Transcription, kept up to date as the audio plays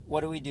What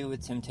do we do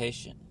with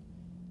temptation?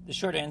 The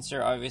short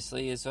answer,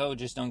 obviously, is,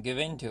 just don't give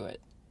in to it.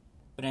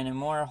 But in a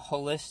more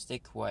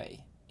holistic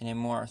way, in a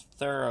more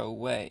thorough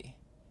way,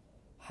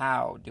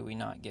 how do we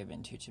not give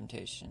in to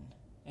temptation?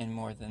 And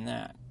more than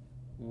that,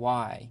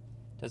 why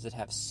does it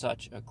have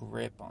such a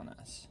grip on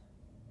us?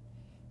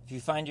 If you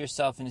find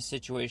yourself in a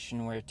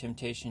situation where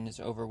temptation is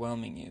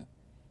overwhelming you,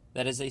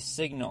 that is a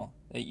signal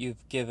that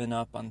you've given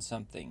up on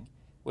something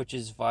which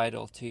is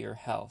vital to your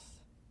health.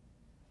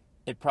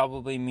 It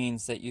probably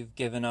means that you've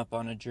given up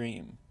on a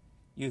dream.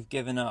 You've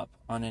given up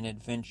on an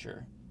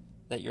adventure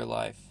that your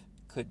life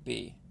could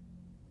be.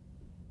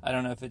 I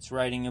don't know if it's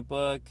writing a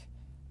book.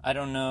 I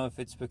don't know if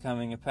it's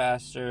becoming a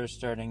pastor,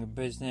 starting a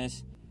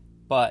business.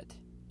 But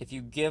if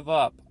you give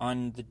up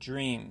on the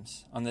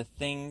dreams, on the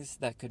things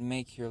that could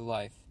make your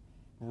life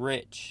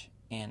rich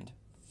and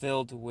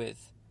filled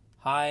with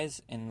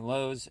highs and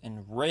lows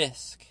and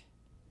risk,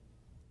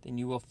 then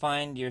you will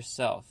find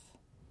yourself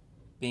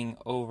being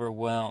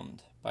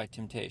overwhelmed by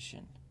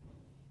temptation.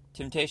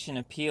 Temptation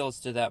appeals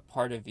to that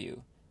part of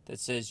you that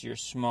says you're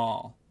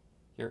small,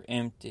 you're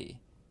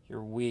empty,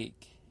 you're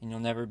weak, and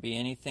you'll never be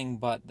anything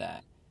but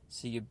that.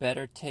 So you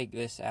better take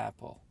this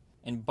apple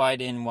and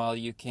bite in while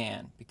you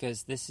can,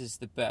 because this is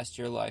the best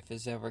your life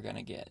is ever going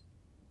to get.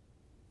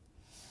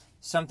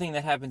 Something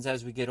that happens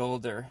as we get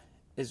older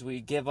is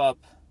we give up,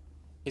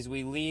 is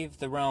we leave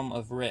the realm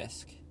of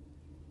risk.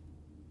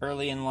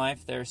 Early in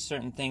life, there are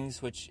certain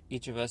things which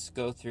each of us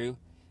go through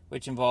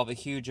which involve a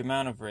huge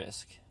amount of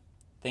risk.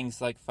 Things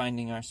like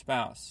finding our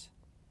spouse.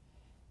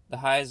 The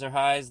highs are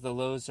highs, the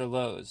lows are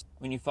lows.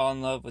 When you fall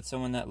in love with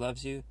someone that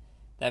loves you,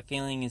 that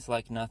feeling is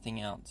like nothing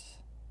else.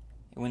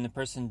 And when the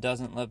person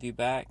doesn't love you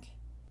back,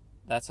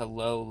 that's a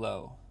low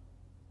low.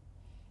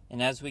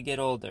 And as we get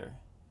older,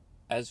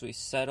 as we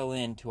settle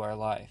into our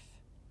life,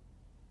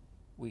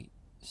 we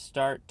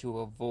start to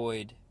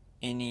avoid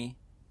any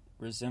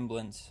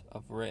resemblance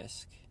of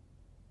risk.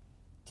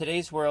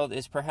 Today's world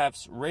is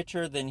perhaps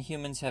richer than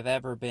humans have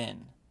ever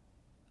been.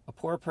 A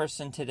poor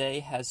person today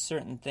has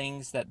certain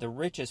things that the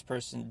richest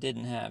person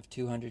didn't have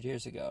 200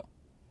 years ago.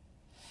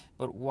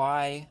 But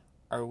why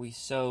are we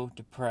so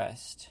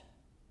depressed?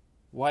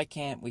 Why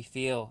can't we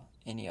feel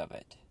any of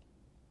it?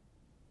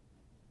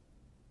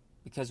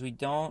 Because we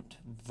don't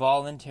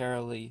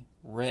voluntarily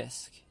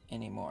risk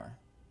anymore.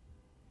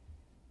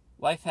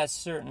 Life has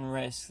certain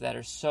risks that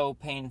are so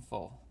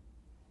painful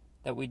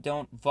that we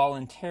don't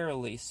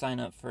voluntarily sign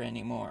up for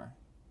anymore.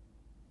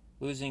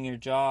 Losing your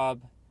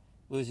job,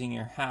 losing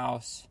your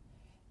house,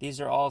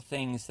 these are all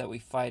things that we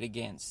fight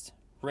against,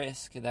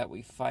 risk that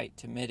we fight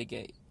to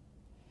mitigate.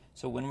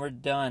 So when we're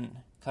done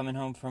coming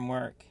home from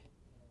work,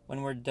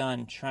 when we're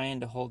done trying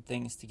to hold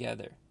things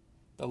together,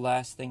 the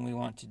last thing we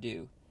want to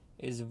do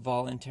is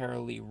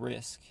voluntarily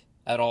risk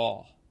at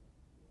all.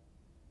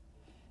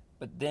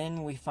 But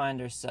then we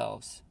find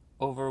ourselves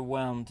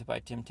overwhelmed by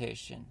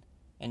temptation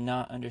and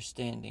not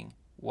understanding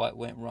what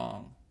went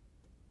wrong.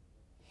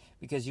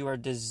 Because you are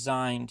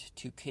designed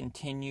to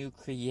continue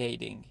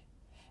creating,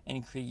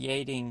 and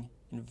creating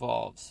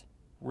involves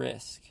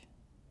risk.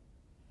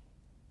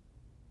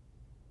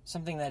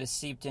 Something that has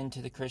seeped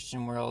into the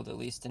Christian world, at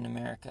least in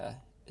America,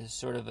 is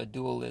sort of a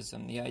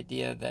dualism. The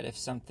idea that if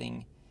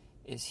something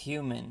is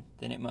human,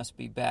 then it must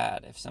be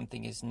bad. If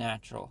something is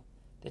natural,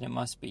 then it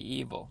must be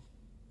evil.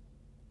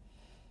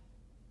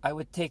 I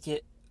would take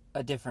it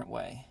a different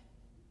way.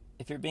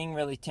 If you're being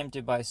really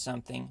tempted by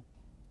something,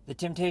 the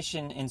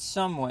temptation in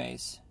some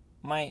ways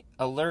might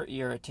alert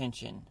your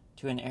attention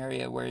to an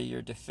area where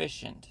you're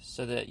deficient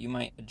so that you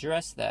might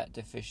address that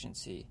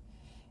deficiency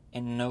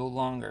and no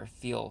longer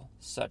feel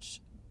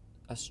such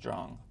a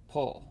strong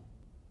pull.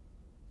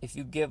 If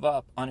you give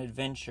up on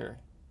adventure,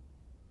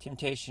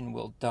 temptation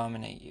will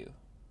dominate you.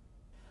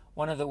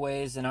 One of the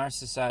ways in our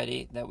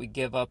society that we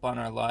give up on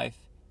our life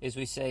is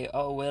we say,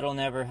 it'll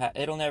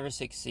never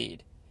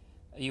succeed.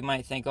 You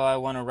might think, I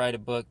want to write a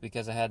book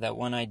because I had that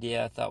one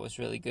idea I thought was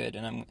really good.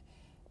 And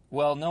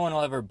no one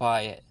will ever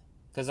buy it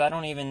because I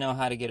don't even know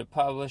how to get a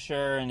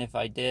publisher. And if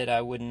I did,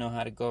 I wouldn't know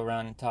how to go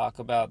around and talk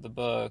about the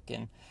book.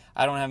 And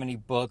I don't have any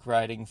book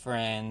writing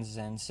friends.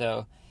 And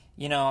so,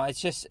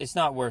 it's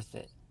not worth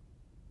it.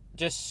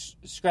 Just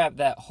scrap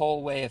that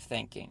whole way of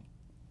thinking.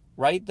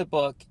 Write the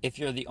book if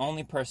you're the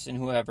only person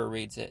who ever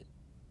reads it,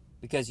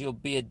 because you'll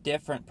be a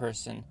different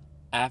person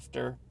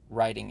after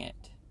writing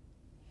it.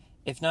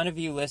 If none of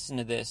you listen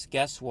to this,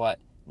 guess what?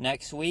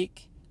 Next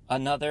week,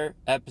 another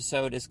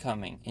episode is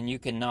coming, and you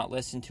cannot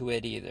listen to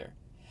it either.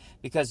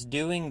 Because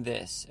doing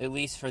this, at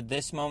least for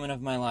this moment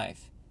of my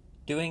life,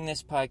 doing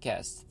this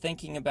podcast,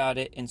 thinking about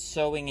it and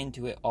sewing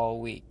into it all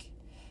week,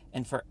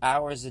 and for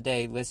hours a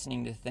day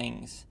listening to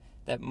things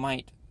that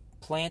might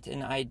plant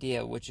an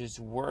idea which is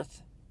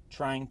worth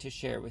trying to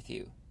share with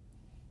you,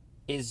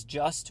 is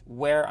just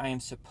where I am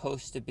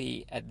supposed to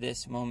be at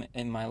this moment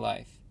in my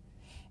life.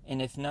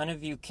 And if none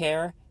of you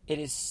care, it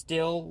is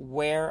still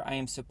where I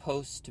am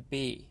supposed to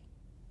be.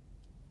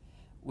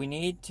 We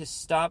need to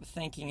stop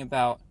thinking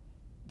about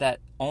that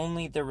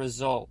only the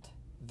result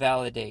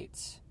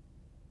validates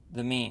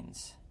the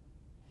means.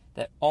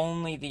 That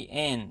only the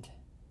end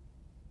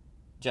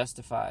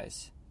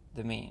justifies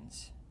the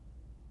means.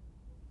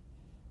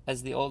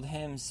 As the old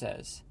hymn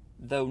says,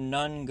 though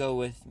none go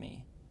with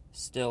me,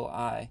 still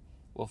I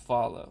will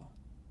follow.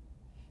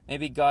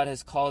 Maybe God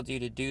has called you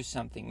to do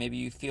something. Maybe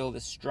you feel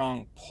this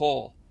strong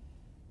pull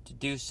to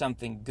do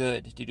something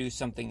good, to do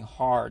something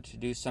hard, to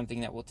do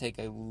something that will take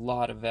a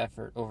lot of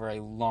effort over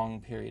a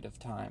long period of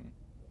time.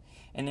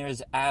 And there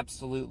is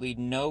absolutely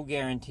no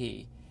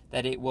guarantee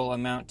that it will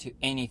amount to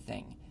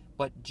anything.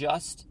 But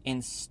just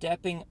in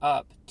stepping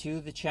up to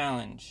the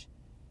challenge,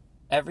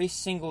 every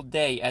single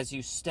day as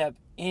you step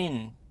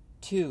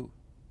into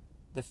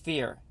the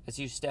fear, as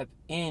you step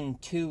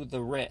into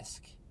the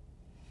risk,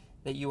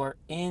 that you are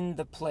in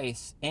the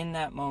place, in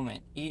that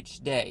moment,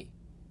 each day,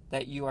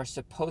 that you are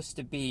supposed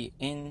to be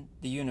in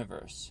the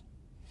universe,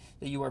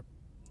 that you are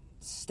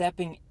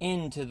stepping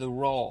into the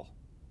role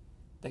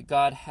that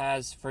God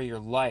has for your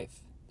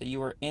life, that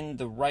you are in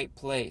the right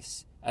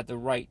place at the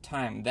right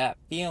time. That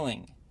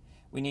feeling,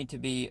 we need to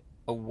be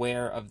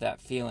aware of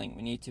that feeling.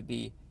 We need to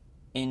be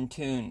in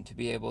tune to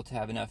be able to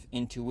have enough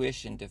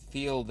intuition to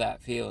feel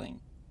that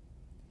feeling.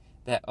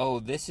 That, oh,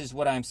 this is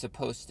what I'm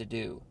supposed to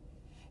do.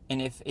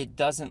 And if it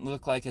doesn't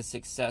look like a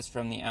success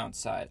from the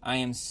outside, I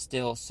am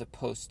still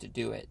supposed to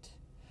do it.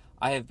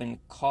 I have been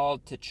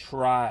called to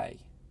try.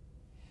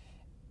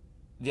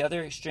 The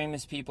other extreme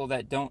is people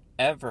that don't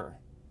ever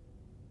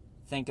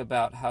think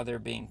about how they're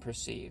being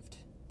perceived.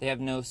 They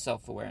have no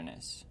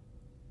self-awareness.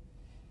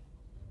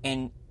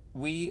 And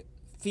we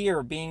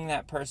fear being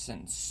that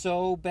person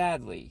so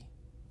badly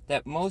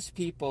that most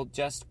people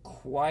just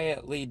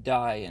quietly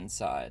die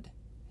inside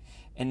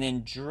and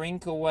then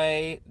drink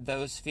away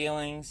those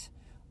feelings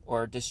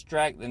or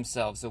distract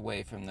themselves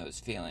away from those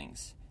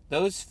feelings.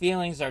 Those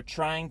feelings are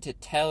trying to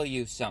tell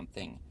you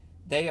something.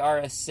 They are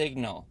a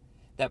signal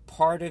that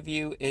part of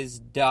you is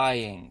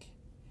dying,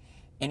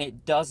 and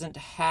it doesn't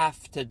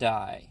have to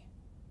die.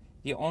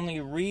 The only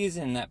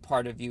reason that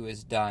part of you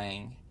is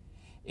dying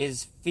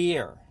is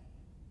fear.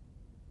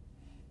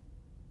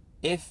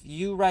 If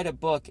you write a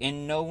book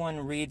and no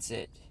one reads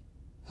it,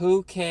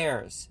 who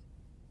cares?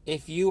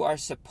 If you are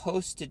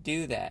supposed to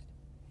do that,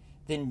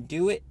 then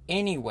do it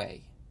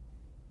anyway.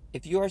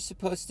 If you are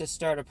supposed to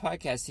start a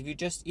podcast, if you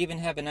just even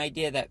have an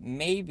idea that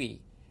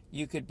maybe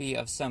you could be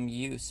of some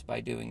use by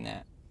doing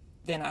that,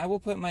 then I will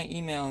put my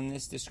email in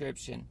this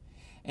description,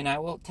 and I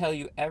will tell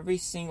you every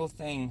single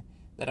thing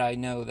that I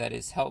know that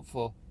is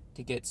helpful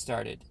to get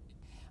started.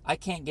 I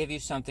can't give you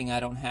something I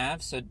don't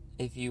have, so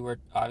if you were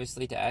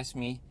obviously to ask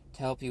me to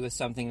help you with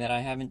something that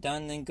I haven't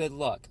done, then good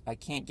luck. I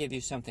can't give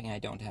you something I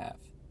don't have.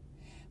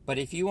 But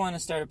if you want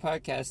to start a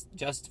podcast,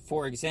 just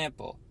for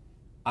example,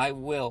 I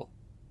will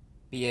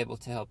be able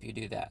to help you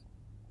do that.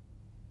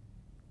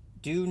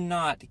 Do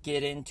not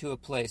get into a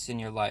place in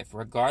your life,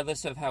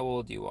 regardless of how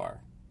old you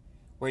are,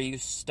 where you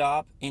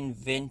stop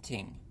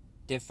inventing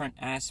different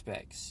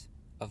aspects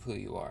of who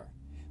you are,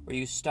 where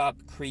you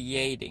stop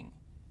creating,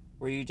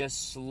 where you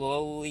just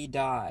slowly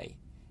die,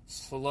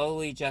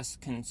 slowly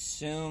just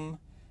consume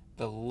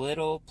the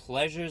little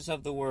pleasures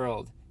of the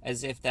world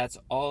as if that's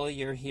all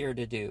you're here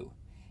to do,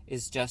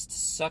 is just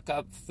suck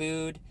up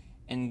food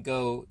and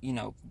go,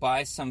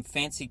 buy some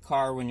fancy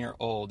car when you're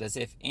old, as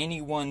if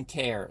anyone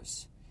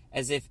cares.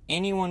 As if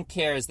anyone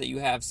cares that you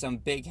have some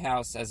big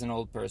house as an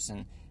old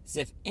person. As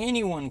if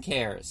anyone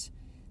cares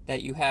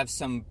that you have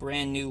some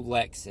brand new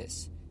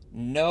Lexus.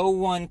 No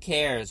one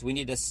cares. We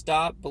need to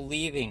stop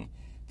believing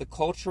the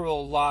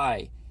cultural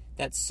lie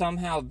that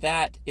somehow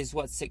that is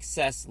what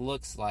success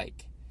looks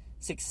like.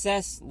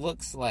 Success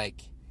looks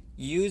like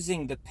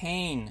using the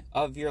pain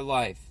of your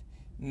life,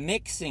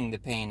 mixing the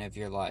pain of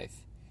your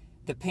life,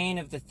 the pain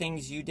of the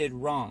things you did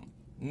wrong,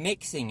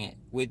 mixing it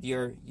with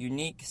your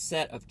unique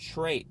set of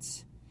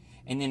traits.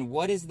 And then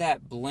what is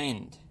that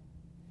blend?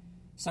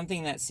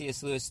 Something that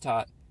C.S. Lewis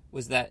taught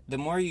was that the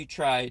more you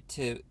try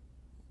to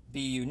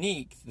be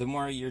unique, the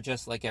more you're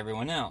just like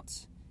everyone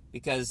else.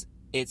 Because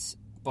it's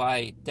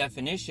by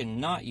definition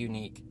not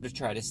unique to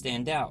try to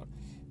stand out.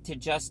 To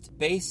just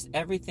base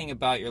everything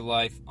about your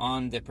life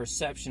on the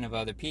perception of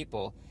other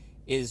people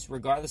is,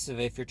 regardless of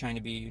if you're trying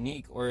to be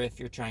unique or if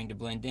you're trying to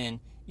blend in,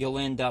 you'll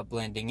end up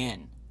blending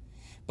in.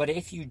 But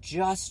if you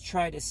just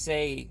try to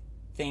say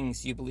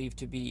things you believe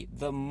to be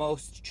the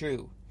most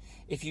true,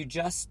 if you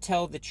just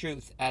tell the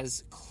truth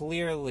as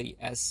clearly,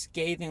 as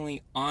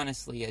scathingly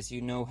honestly as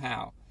you know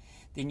how,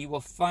 then you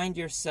will find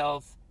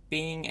yourself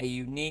being a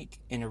unique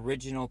and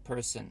original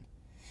person.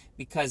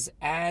 Because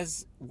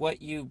as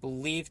what you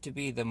believe to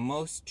be the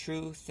most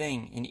true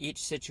thing in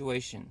each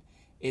situation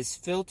is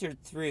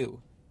filtered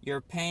through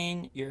your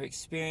pain, your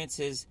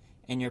experiences,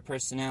 and your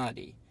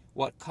personality,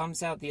 what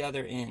comes out the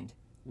other end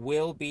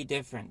will be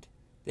different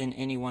than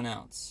anyone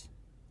else.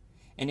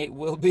 And it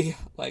will be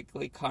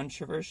likely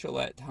controversial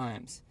at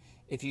times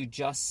if you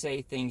just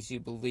say things you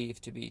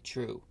believe to be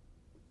true.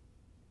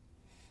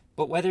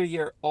 But whether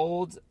you're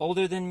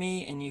older than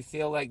me, and you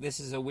feel like this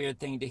is a weird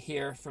thing to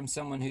hear from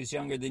someone who's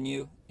younger than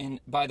you, and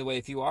by the way,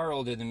 if you are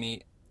older than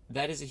me,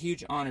 that is a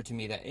huge honor to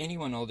me that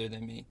anyone older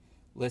than me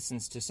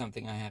listens to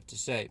something I have to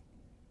say.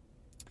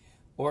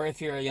 Or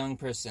if you're a young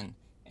person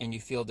and you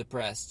feel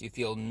depressed, you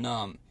feel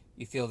numb,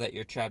 you feel that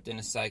you're trapped in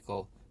a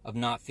cycle of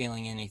not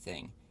feeling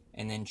anything,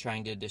 and then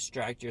trying to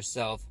distract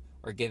yourself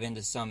or give in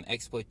to some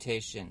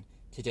exploitation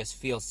to just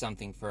feel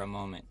something for a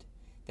moment.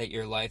 That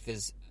your life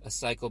is a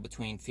cycle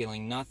between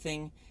feeling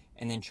nothing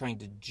and then trying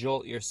to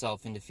jolt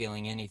yourself into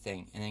feeling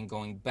anything, and then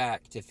going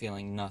back to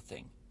feeling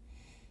nothing.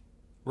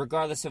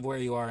 Regardless of where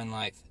you are in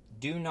life,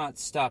 do not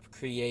stop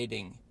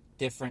creating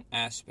different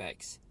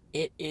aspects.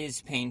 It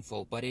is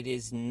painful, but it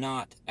is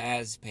not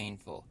as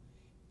painful.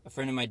 A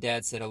friend of my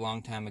dad said a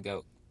long time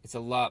ago, it's a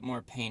lot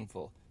more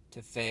painful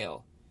to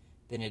fail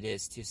than it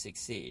is to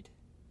succeed.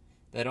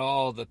 That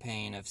all the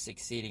pain of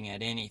succeeding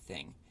at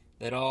anything,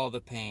 that all the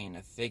pain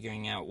of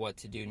figuring out what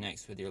to do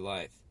next with your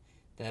life,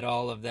 that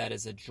all of that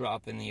is a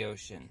drop in the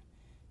ocean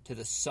to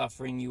the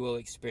suffering you will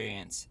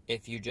experience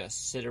if you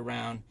just sit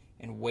around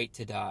and wait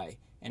to die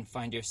and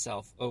find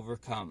yourself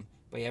overcome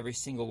by every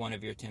single one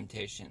of your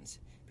temptations.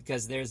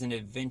 Because there's an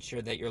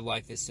adventure that your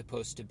life is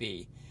supposed to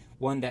be,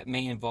 one that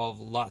may involve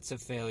lots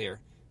of failure,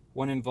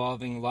 one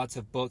involving lots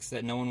of books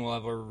that no one will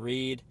ever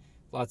read,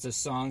 lots of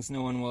songs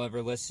no one will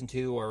ever listen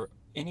to, or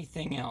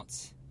anything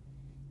else,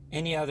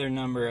 any other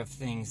number of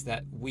things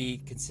that we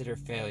consider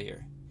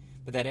failure.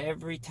 But that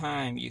every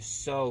time you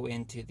sow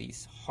into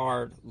these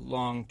hard,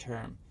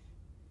 long-term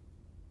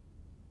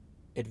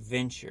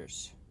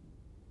adventures,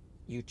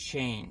 you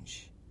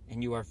change,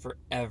 and you are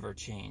forever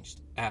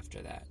changed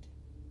after that.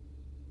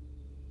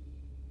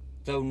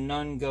 Though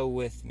none go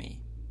with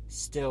me,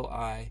 still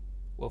I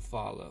will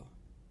follow.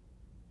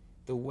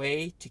 The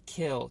way to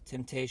kill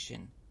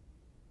temptation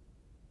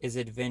is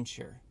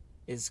adventure,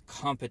 is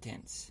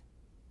competence,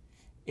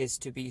 is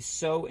to be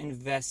so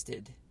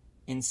invested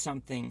in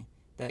something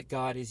that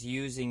God is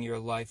using your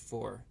life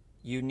for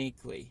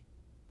uniquely,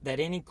 that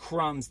any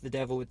crumbs the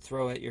devil would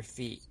throw at your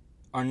feet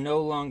are no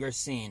longer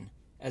seen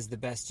as the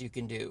best you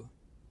can do.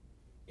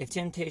 If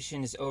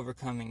temptation is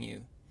overcoming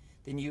you,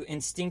 then you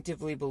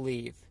instinctively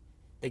believe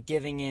that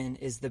giving in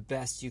is the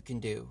best you can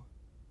do.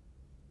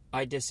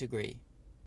 I disagree.